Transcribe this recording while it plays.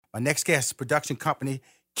My next guest, production company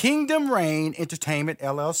Kingdom Reign Entertainment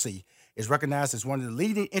LLC, is recognized as one of the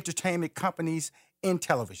leading entertainment companies in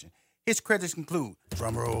television. His credits include,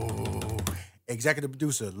 drumroll, executive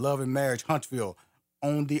producer, Love and Marriage Huntsville,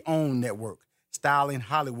 on the OWN Network, Styling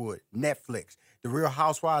Hollywood, Netflix, The Real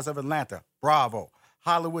Housewives of Atlanta, Bravo,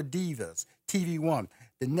 Hollywood Divas, TV One,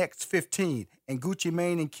 The Next 15, and Gucci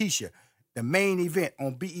Mane and Keisha, the main event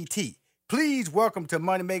on BET. Please welcome to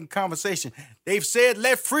Money Making Conversation. They've said,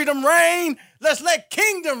 let freedom reign. Let's let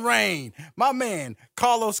kingdom reign. My man,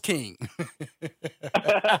 Carlos King.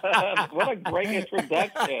 What a great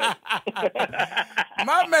introduction.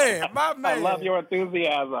 my man. I love your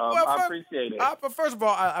enthusiasm. I appreciate it. First of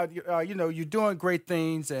all, you're doing great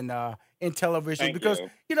things in television. Thank because you.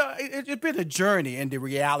 It's been a journey in the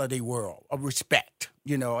reality world of respect.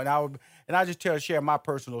 And I just share my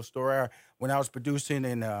personal story when I was producing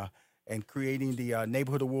and creating the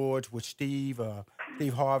Neighborhood Awards, which Steve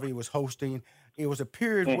Harvey was hosting. It was a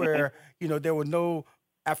period where there were no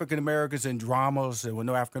African Americans in dramas. There were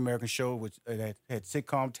no African American shows that had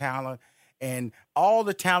sitcom talent, and all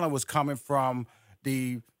the talent was coming from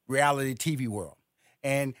the reality TV world.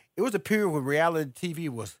 And it was a period when reality TV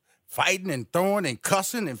was fighting and throwing and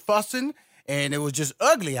cussing and fussing, and it was just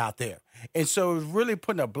ugly out there. And so it was really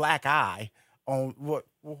putting a black eye on what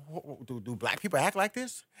do black people act like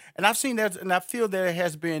this? And I've seen that, and I feel there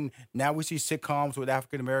has been, now we see sitcoms with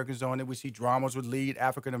African Americans on it, we see dramas with lead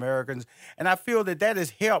African Americans, and I feel that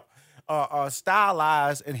has helped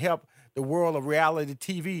stylize and help the world of reality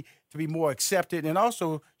TV to be more accepted and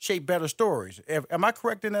also shape better stories. Am I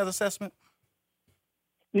correct in that assessment?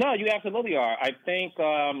 No, you absolutely are. I think,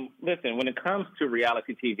 listen, when it comes to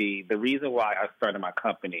reality TV, the reason why I started my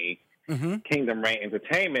company, Kingdom Reign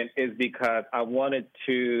Entertainment, is because I wanted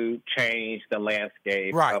to change the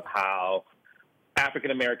landscape of how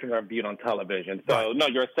African Americans are viewed on television. So, no,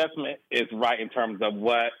 your assessment is right in terms of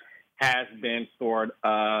what has been sort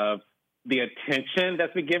of the attention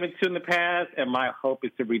that's been given to in the past, and my hope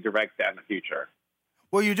is to redirect that in the future.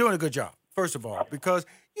 Well, you're doing a good job, first of all, because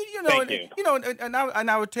Thank you. And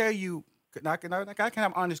I would tell you, I can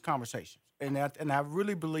have honest conversations, and I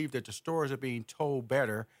really believe that the stories are being told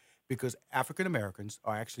better because African Americans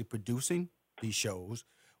are actually producing these shows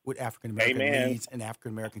with African American leads and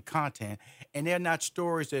African American content, and they're not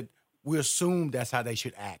stories that we assume that's how they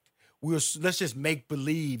should act. Let's just make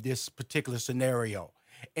believe this particular scenario,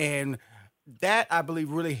 and that I believe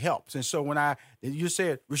really helps. And so when you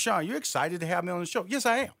said, Rashawn, you're excited to have me on the show. Yes,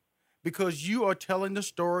 I am, because you are telling the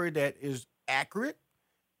story that is accurate.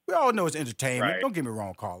 We all know it's entertainment. Right. Don't get me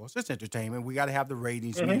wrong, Carlos. It's entertainment. We got to have the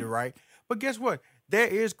ratings meter right. But guess what? There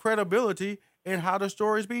is credibility in how the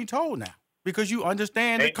story is being told now because you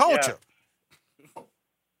understand the culture.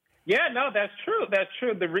 Yeah, no, that's true. That's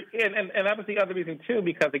true. And that was the other reason, too,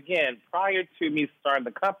 because, again, prior to me starting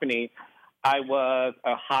the company, I was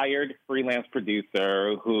a hired freelance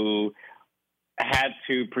producer who had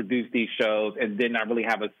to produce these shows and did not really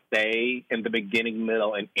have a say in the beginning,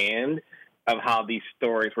 middle, and end of how these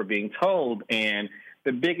stories were being told. And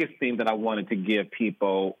the biggest thing that I wanted to give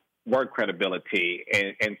people were credibility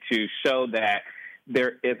and to show that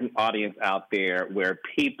there is an audience out there where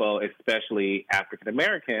people, especially African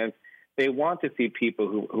Americans, they want to see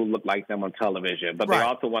people who look like them on television, but they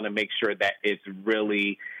also want to make sure that it's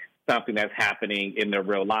really something that's happening in their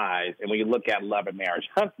real lives. And when you look at Love and Marriage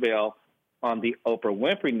Huntsville on the Oprah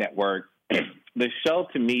Winfrey Network, the show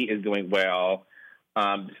to me is doing well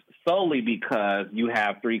solely because you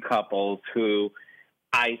have three couples who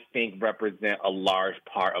I think represent a large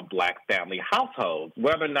part of Black family households.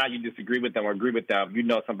 Whether or not you disagree with them or agree with them, you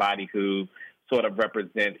know somebody who sort of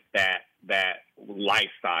represents that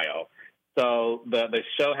lifestyle. So the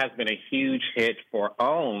show has been a huge hit for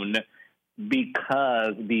OWN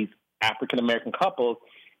because these African-American couples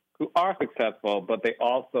who are successful, but they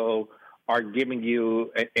also are giving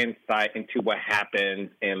you an insight into what happens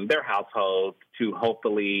in their households to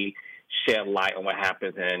hopefully shed light on what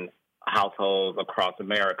happens in households across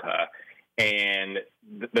America. And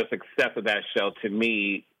the success of that show, to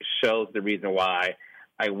me, shows the reason why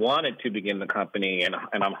I wanted to begin the company, and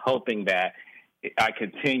I'm hoping that I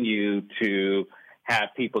continue to have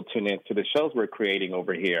people tune into the shows we're creating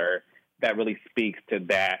over here that really speaks to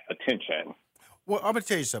that attention. Well, I'm going to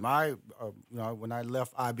tell you something. When I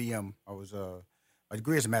left IBM, I was my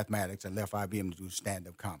degree is in mathematics. I left IBM to do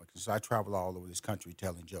stand-up comics. So I travel all over this country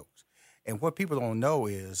telling jokes. And what people don't know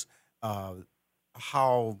is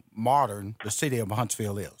how modern the city of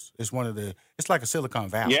Huntsville is. It's like a Silicon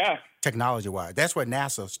Valley, technology-wise. That's where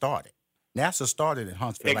NASA started. NASA started in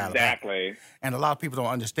Huntsville, Alabama. Exactly. And a lot of people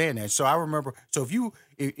don't understand that. So I remember, so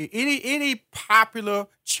any popular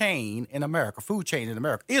chain in America, food chain in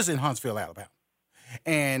America, is in Huntsville, Alabama.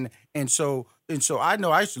 And so I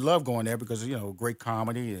know I used to love going there because great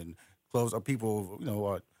comedy and close up people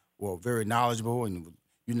were very knowledgeable, and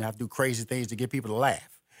you didn't have to do crazy things to get people to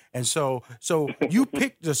laugh. And so you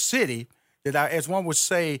picked the city that as one would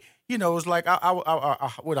say, it's like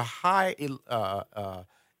I with a high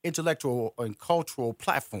intellectual and cultural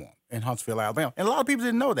platform in Huntsville, Alabama, and a lot of people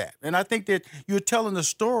didn't know that. And I think that you're telling the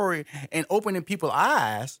story and opening people's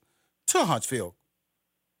eyes to Huntsville.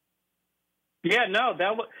 Yeah, no,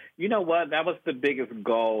 that was, you know what, that was the biggest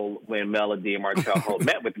goal when Melody and Martell Holt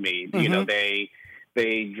met with me. Mm-hmm.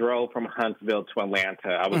 They drove from Huntsville to Atlanta.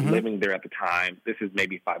 I was Mm-hmm. living there at the time. This is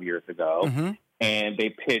maybe 5 years ago. Mm-hmm. And they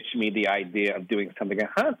pitched me the idea of doing something in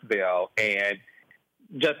Huntsville. And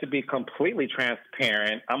just to be completely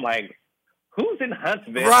transparent, I'm like, who's in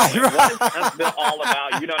Huntsville? Right. What is Huntsville all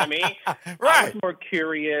about? You know what I mean? Right. I was more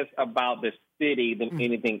curious about the city than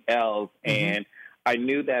anything else. Mm-hmm. And I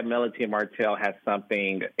knew that Melody and Martell had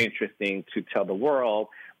something interesting to tell the world,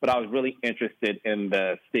 but I was really interested in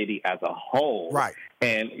the city as a whole. Right.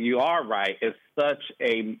 And you are right. It's such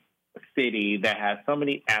a city that has so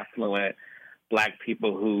many affluent Black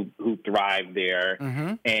people who thrive there,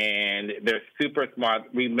 Mm-hmm. and they're super smart.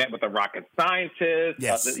 We met with a rocket scientist,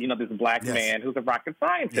 Yes. this Black Yes. man who's a rocket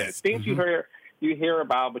scientist. Yes. Things Mm-hmm. you hear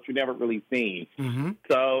about, but you never really seen. Mm-hmm.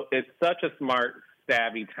 So it's such a smart,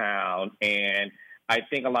 savvy town, and I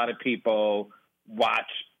think a lot of people watch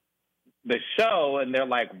the show and they're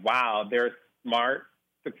like, wow, there's smart,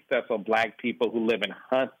 successful Black people who live in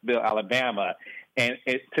Huntsville, Alabama. And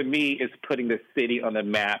to me, it's putting the city on the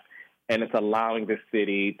map, and it's allowing the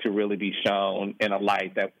city to really be shown in a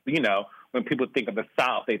light that, when people think of the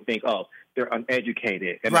South, they think, oh, they're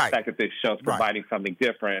uneducated. And Right. the fact that this show's providing something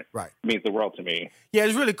different means the world to me. Yeah,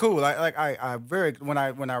 it's really cool. When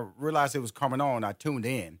I realized it was coming on, I tuned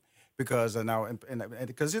in because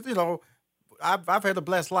because I've had a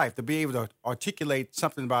blessed life to be able to articulate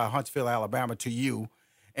something about Huntsville, Alabama to you,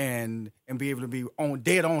 and be able to be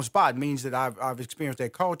dead on spot means that I've experienced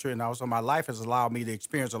that culture, and also my life has allowed me to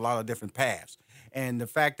experience a lot of different paths. And the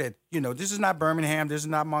fact that this is not Birmingham, this is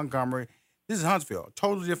not Montgomery, this is Huntsville,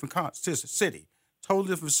 totally different city, totally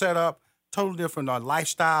different setup, totally different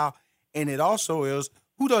lifestyle, and it also is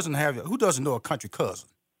who doesn't know a country cousin,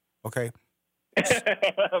 okay?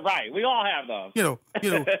 Right, we all have them.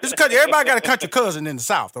 This country. Everybody got a country cousin in the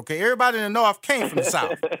South. Okay, everybody in the North came from the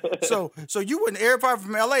South. So you wouldn't. Everybody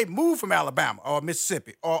from LA moved from Alabama or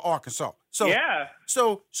Mississippi or Arkansas. So yeah.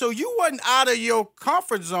 So you wasn't out of your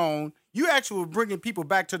comfort zone. You actually were bringing people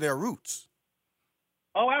back to their roots.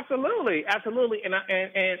 Oh, absolutely, absolutely. And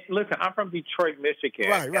listen, I'm from Detroit, Michigan.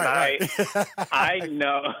 Right. I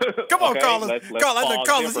know. Come on, okay, Carlos. let's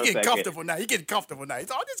Carlos, he's getting comfortable now. He's getting comfortable now. He's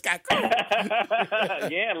this guy cool.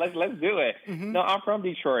 Yeah, let's do it. Mm-hmm. No, I'm from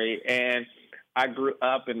Detroit, and I grew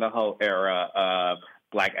up in the whole era of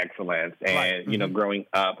Black excellence, and growing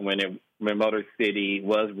up when Motor City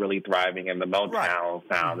was really thriving, and the Motown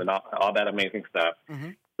sound and all that amazing stuff. Mm-hmm.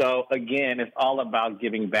 So again, it's all about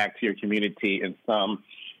giving back to your community in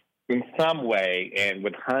some way. And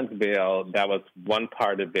with Huntsville, that was one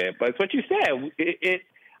part of it. But it's what you said.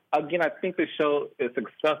 Again, I think the show is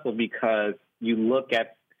successful because you look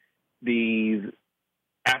at these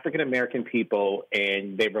African American people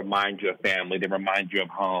and they remind you of family, they remind you of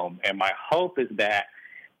home. And my hope is that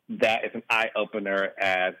is an eye opener,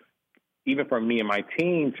 as even for me and my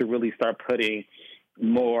team, to really start putting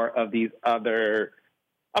more of these other,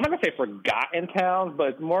 I'm not going to say forgotten towns, but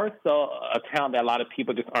it's more so a town that a lot of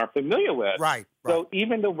people just aren't familiar with. Right. So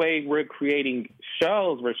even the way we're creating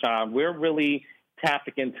shows, Rashawn, we're really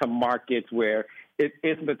tapping into markets where it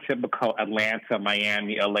isn't the typical Atlanta,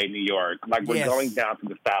 Miami, LA, New York. Like we're going down to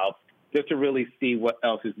the South just to really see what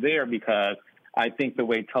else is there, because I think the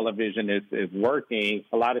way television is working,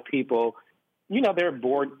 a lot of people, they're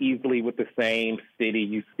bored easily with the same city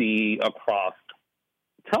you see across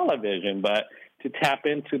television. But to tap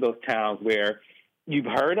into those towns where you've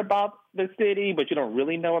heard about the city, but you don't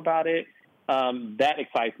really know about it, that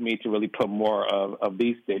excites me to really put more of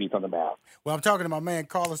these cities on the map. Well, I'm talking to my man,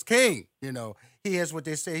 Carlos King. He has what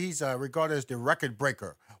they say, he's regarded as the record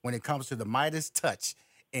breaker when it comes to the Midas touch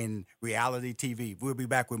in reality TV. We'll be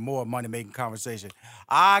back with more money-making conversation.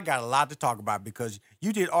 I got a lot to talk about because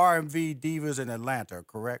you did R&V Divas in Atlanta,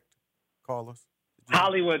 correct, Carlos?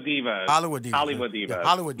 Hollywood Divas. Hollywood Divas. Hollywood Divas. Yeah,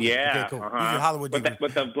 Hollywood Divas. Yeah. Okay, cool. You did Hollywood Divas.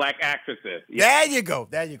 With the Black actresses. Yeah.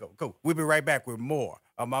 There you go. Cool. We'll be right back with more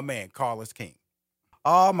of my man, Carlos King.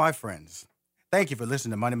 Oh, my friends, Thank you for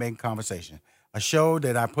listening to Money Making Conversation, a show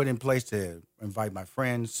that I put in place to invite my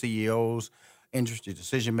friends, CEOs, industry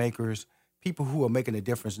decision makers, people who are making a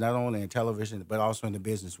difference not only in television but also in the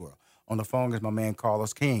business world. On the phone is my man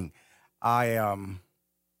Carlos King. I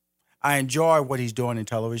enjoy what he's doing in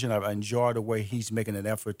television. I enjoy the way he's making an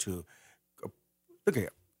effort to look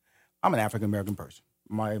at. I'm an African American person.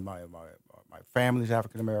 My family's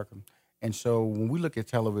African American, and so when we look at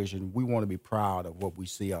television, we want to be proud of what we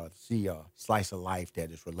see. See a slice of life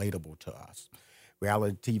that is relatable to us.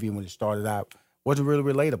 Reality TV, when it started out, wasn't really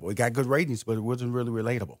relatable. It got good ratings, but it wasn't really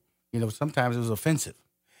relatable. Sometimes it was offensive,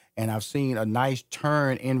 and I've seen a nice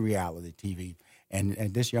turn in reality TV. And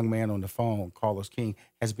this young man on the phone, Carlos King,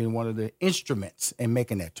 has been one of the instruments in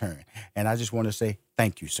making that turn. And I just want to say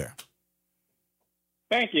thank you, sir.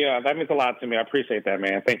 Thank you. That means a lot to me. I appreciate that,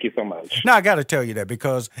 man. Thank you so much. Now, I got to tell you that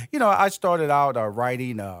because, I started out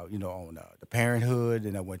writing, on The Parenthood,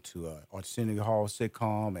 and I went to Arsenio Hall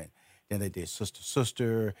sitcom, and then they did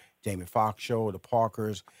Sister, Jamie Foxx show, The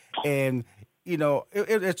Parkers. And,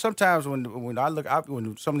 it sometimes when I look out,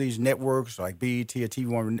 when some of these networks like BET or TV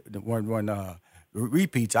One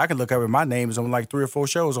repeats, I can look up and my name is on like 3 or 4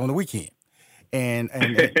 shows on the weekend. And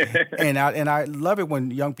I love it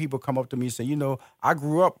when young people come up to me and say, I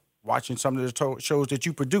grew up watching some of the shows that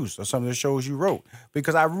you produced or some of the shows you wrote,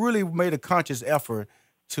 because I really made a conscious effort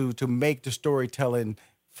to make the storytelling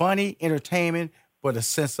funny, entertainment, but a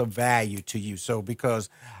sense of value to you. So because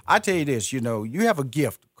I tell you this, you have a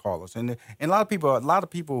gift, Carlos, and a lot of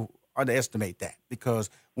people underestimate that, because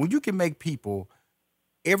when you can make people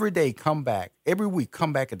every week come back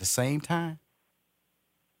at the same time,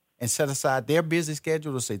 and set aside their busy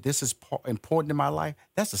schedule to say, this is important in my life,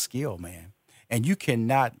 that's a skill, man. And you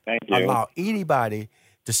cannot allow anybody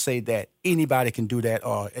to say that anybody can do that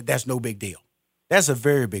or that's no big deal. That's a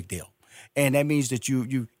very big deal. And that means that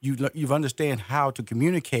you've understand how to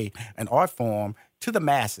communicate an art form to the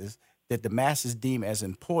masses that the masses deem as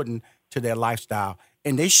important to their lifestyle.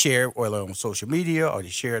 And they share it whether on social media or they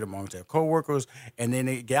share it amongst their coworkers, and then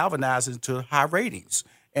it galvanizes into high ratings.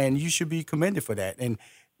 And you should be commended for that. And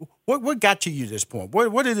what got you to this point?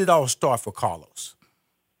 Where did it all start for Carlos?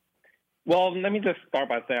 Well, let me just start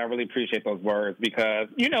by saying I really appreciate those words because,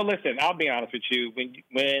 listen, I'll be honest with you.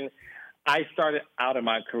 When I started out in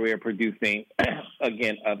my career producing,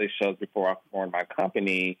 again, other shows before I formed my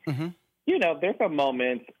company, there's a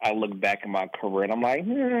moment I look back in my career and I'm like,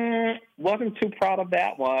 wasn't too proud of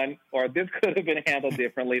that one, or this could have been handled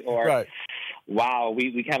differently, or, right. Wow,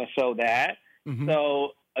 we kind of showed that. Mm-hmm.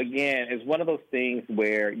 So, again, it's one of those things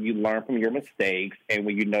where you learn from your mistakes, and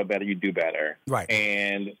when you know better, you do better. Right.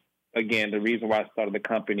 And again, the reason why I started the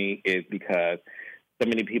company is because so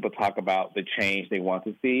many people talk about the change they want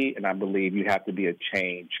to see, and I believe you have to be a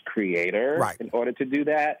change creator in order to do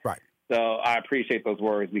that. Right. So I appreciate those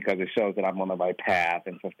words because it shows that I'm on the right path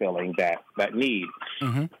and fulfilling that need.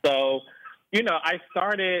 Mm-hmm. So, I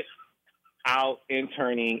started out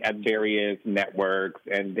interning at various networks,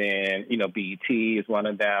 and then, BET is one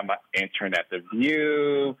of them. I interned at The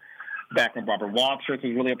View, back when Barbara Walters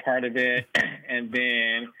was really a part of it. And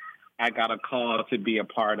then I got a call to be a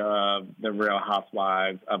part of The Real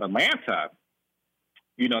Housewives of Atlanta,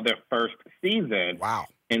 their first season. Wow.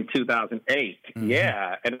 In 2008. Mm-hmm.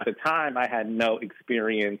 Yeah. And at the time, I had no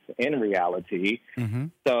experience in reality. Mm-hmm.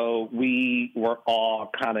 So we were all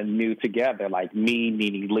kind of new together, like me,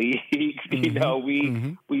 Nene Leakes.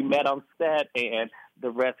 Mm-hmm. We met on set, and the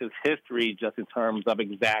rest is history just in terms of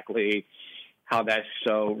exactly how that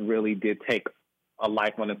show really did take a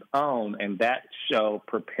life on its own. And that show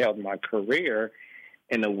propelled my career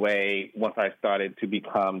in a way once I started to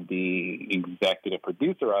become the executive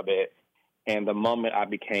producer of it. And the moment I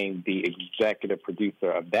became the executive producer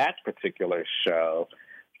of that particular show,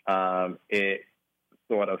 it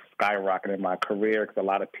sort of skyrocketed my career because a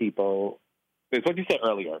lot of people, it's what you said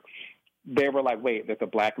earlier, they were like, wait, there's a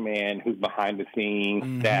black man who's behind the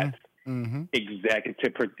scenes that's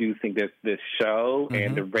executive producing this show,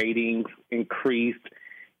 and the ratings increased.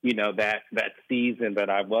 That season that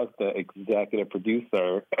I was the executive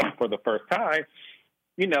producer for the first time,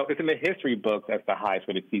 it's in the history books as the highest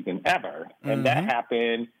rated season ever. And that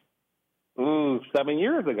happened, 7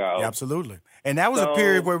 years ago. Yeah, absolutely. And that was a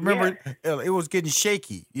period where, remember, it was getting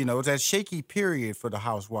shaky. It was that shaky period for the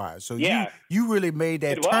Housewives. So you really made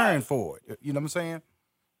that turn for it. You know what I'm saying?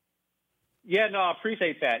 Yeah, no, I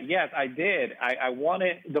appreciate that. Yes, I did. I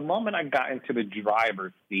wanted, the moment I got into the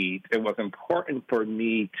driver's seat, it was important for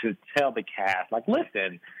me to tell the cast, like,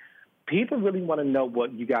 listen, people really want to know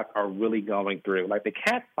what you guys are really going through. Like the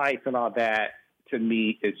cat fights and all that, to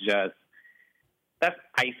me, is just that's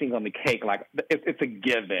icing on the cake. Like it's a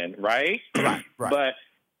given, right? Right. But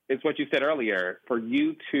it's what you said earlier. For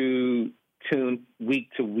you to tune week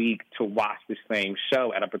to week to watch the same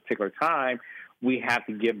show at a particular time, we have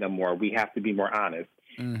to give them more. We have to be more honest.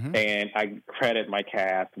 Mm-hmm. And I credit my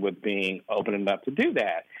cast with being open enough to do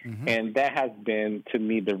that. Mm-hmm. And that has been, to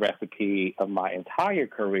me, the recipe of my entire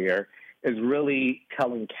career, is really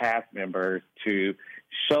telling cast members to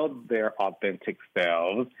show their authentic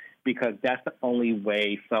selves, because that's the only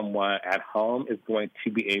way someone at home is going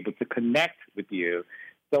to be able to connect with you.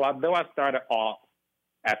 So although I started off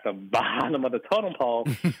at the bottom of the totem pole,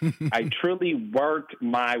 I truly worked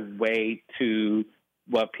my way to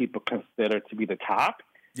what people consider to be the top.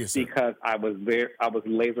 Yes, sir. Because I was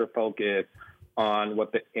laser focused on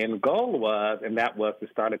what the end goal was, and that was to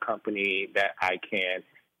start a company that I can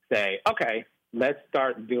say, okay, let's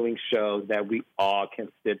start doing shows that we all can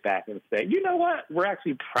sit back and say, you know what, we're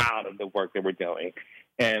actually proud of the work that we're doing.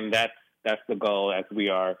 And that's the goal as we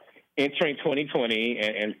are entering 2020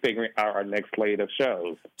 and figuring out our next slate of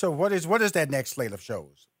shows. So what is that next slate of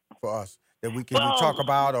shows for us that we can talk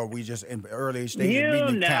about, or we just in early stages?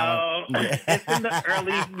 It's in the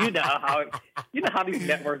early. You know how these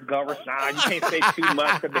networks go, Rashawn. You can't say too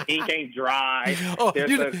much because the ink ain't dry. Oh,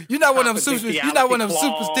 you're not one of them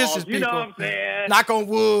superstitious people. You know what I'm saying? Knock on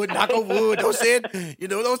wood. Don't say it.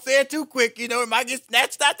 Don't say it too quick. It might get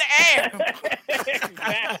snatched out the air.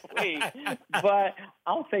 Exactly. But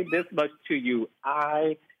I'll say this much to you: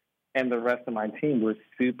 I and the rest of my team were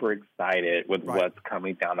super excited with what's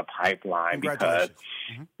coming down the pipeline, because,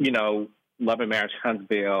 Love and Marriage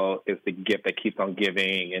Huntsville is the gift that keeps on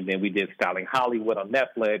giving. And then we did Styling Hollywood on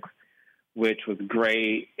Netflix, which was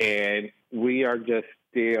great. And we are just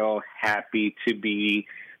still happy to be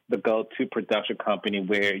the go-to production company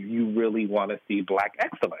where you really want to see Black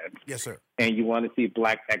excellence. Yes, sir. And you want to see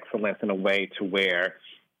Black excellence in a way to where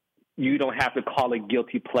you don't have to call it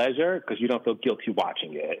guilty pleasure, because you don't feel guilty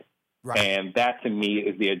watching it. Right. And that, to me,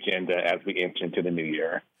 is the agenda as we enter into the new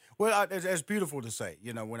year. Well, it's beautiful to say.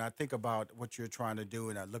 When I think about what you're trying to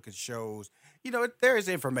do and I look at shows, there is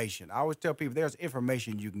information. I always tell people there's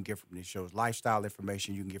information you can get from these shows, lifestyle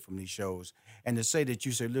information you can get from these shows. And to say that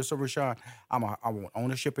you say, listen, Rashawn, I want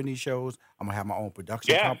ownership in these shows. I'm going to have my own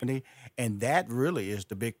production company. And that really is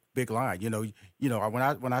the big line.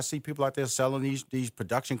 When I see people out there selling these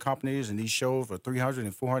production companies and these shows for $300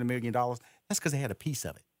 and $400 million, that's because they had a piece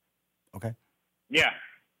of it. Okay? Yeah.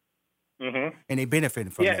 Mm-hmm. And they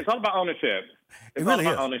benefiting from that. Yeah, it's all about ownership. It really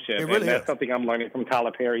all about is. ownership. It really and that's something I'm learning from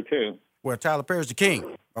Tyler Perry, too. Well, Tyler Perry's the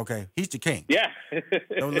king. Okay? He's the king. Yeah.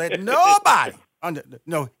 Don't let nobody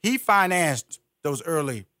he financed those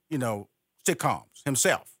early, sitcoms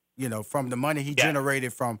himself, from the money he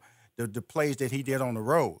generated from the plays that he did on the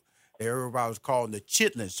road. Everybody was calling the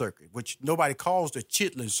Chitlin Circuit, which nobody calls the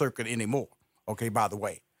Chitlin Circuit anymore, okay, by the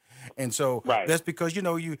way. And so that's because,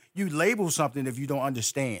 you label something if you don't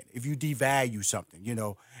understand, if you devalue something,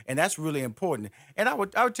 and that's really important. And I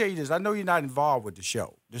would tell you this. I know you're not involved with the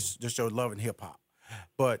show, this show Love and Hip Hop.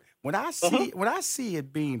 But when I see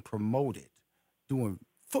it being promoted during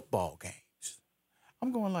football games,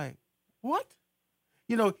 I'm going like, what?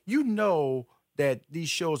 You know that these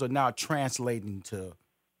shows are now translating to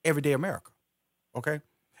everyday America. Okay?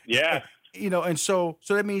 Yeah. And so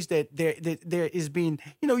that means that there is being,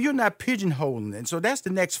 you're not pigeonholing. And so that's the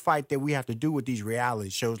next fight that we have to do with these reality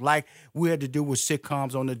shows, like we had to do with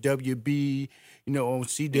sitcoms on the WB, on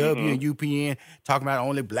CW and UPN, talking about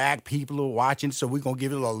only Black people are watching. So we're going to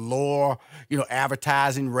give it a lower,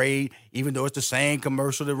 advertising rate, even though it's the same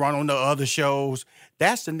commercial that run on the other shows.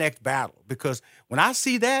 That's the next battle, because when I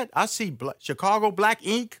see that, I see Chicago Black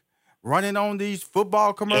Ink running on these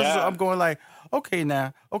football commercials. Yeah. I'm going like, okay,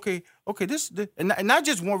 now, okay, this and not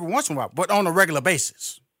just once in a while, but on a regular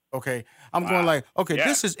basis. Okay, I'm going like, okay,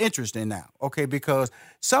 this is interesting now. Okay, because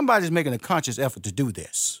somebody's making a conscious effort to do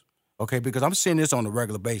this. Okay, because I'm seeing this on a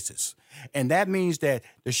regular basis, and that means that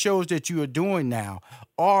the shows that you are doing now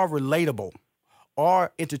are relatable,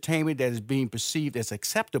 are entertainment that is being perceived as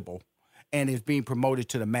acceptable, and is being promoted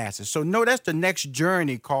to the masses. So, no, that's the next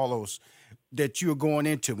journey, Carlos, that you're going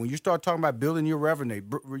into. When you start talking about building your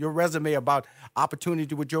resume about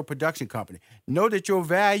opportunity with your production company, know that your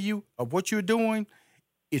value of what you're doing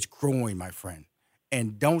is growing, my friend.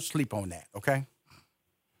 And don't sleep on that, okay?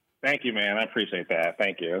 Thank you, man. I appreciate that.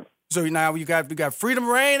 Thank you. So now we got Freedom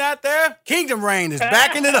Reign out there. Kingdom Reign is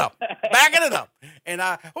backing it up. And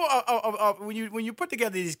when you put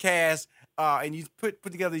together these casts and you put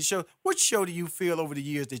together these shows, what show do you feel over the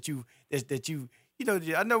years that you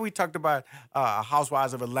I know we talked about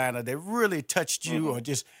Housewives of Atlanta that really touched you, or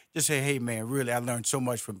just say, hey, man, really, I learned so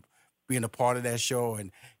much from being a part of that show.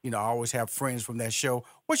 And, I always have friends from that show.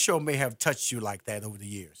 What show may have touched you like that over the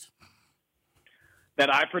years?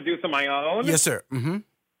 That I produce on my own? Yes, sir. Mm-hmm.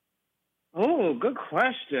 Oh, good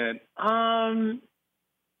question. I'll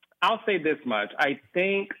say this much. I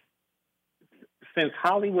think since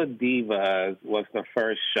Hollywood Divas was the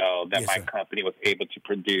first show that my company was able to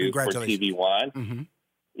produce for TV One,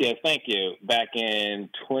 yes, thank you, back in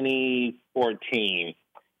 2014,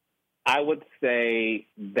 I would say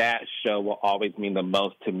that show will always mean the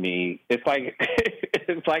most to me. It's like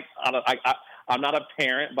I'm not a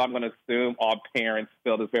parent, but I'm going to assume all parents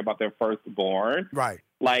feel this way about their firstborn. Right.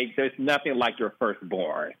 Like, there's nothing like your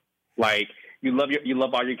firstborn. Like, you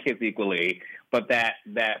love all your kids equally, but that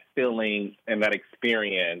feeling and that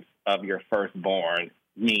experience of your firstborn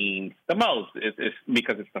means the most. It's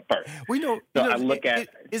because it's the first. I look at.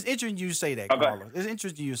 It's interesting you say that, Carlos. It's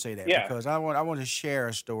interesting you say that because I want to share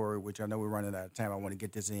a story, which I know we're running out of time. I want to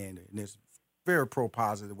get this in, and it's very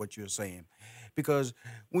pro-positive what you're saying, because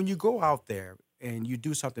when you go out there and you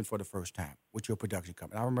do something for the first time with your production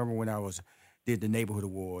company, I remember when I did the Neighborhood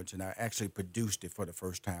Awards, and I actually produced it for the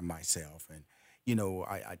first time myself, and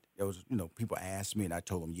people asked me, and I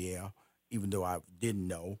told them even though I didn't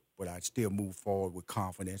know, but I still moved forward with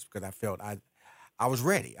confidence because I felt I was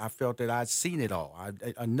ready. I felt that I'd seen it all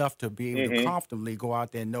enough to be able to confidently go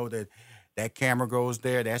out there and know that camera goes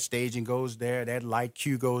there, that staging goes there, that light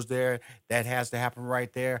cue goes there, that has to happen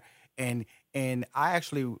right there. And I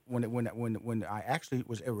actually, when I actually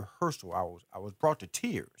was at rehearsal, I was brought to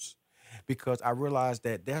tears because I realized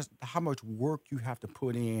that there's how much work you have to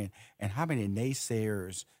put in and how many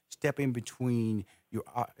naysayers step in between your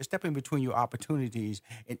opportunities,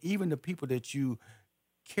 and even the people that you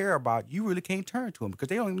care about, you really can't turn to them because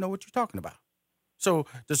they don't even know what you're talking about. So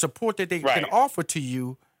the support that they can offer to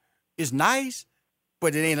you is nice,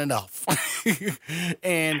 but it ain't enough.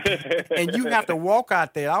 and you have to walk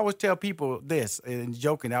out there. I always tell people this, and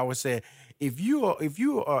joking, I always say, if you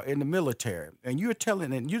are in the military and you're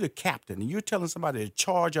the captain and you're telling somebody to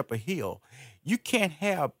charge up a hill, you can't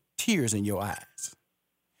have tears in your eyes.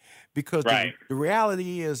 Because the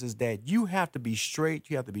reality is that you have to be straight,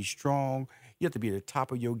 you have to be strong, you have to be at the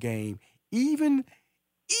top of your game. Even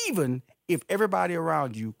if everybody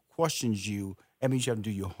around you questions you, that means you have to do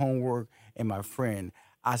your homework. And my friend,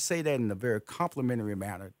 I say that in a very complimentary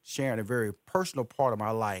manner, sharing a very personal part of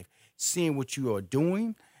my life, seeing what you are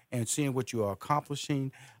doing and seeing what you are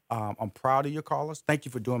accomplishing. I'm proud of you, Carlos. Thank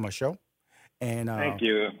you for doing my show. And thank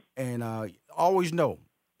you. And always know,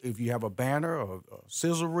 if you have a banner or a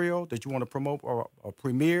sizzle reel that you want to promote or a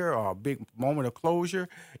premiere or a big moment of closure,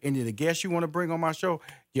 any of the guests you want to bring on my show,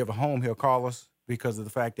 you have a home here, Carlos, because of the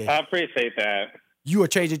fact that I appreciate that. You are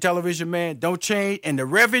changing television, man. Don't change. And the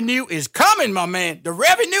revenue is coming, my man. The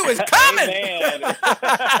revenue is coming.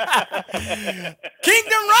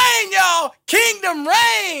 Kingdom reign, y'all. Kingdom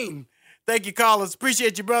reign. Thank you, Carlos.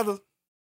 Appreciate you, brother.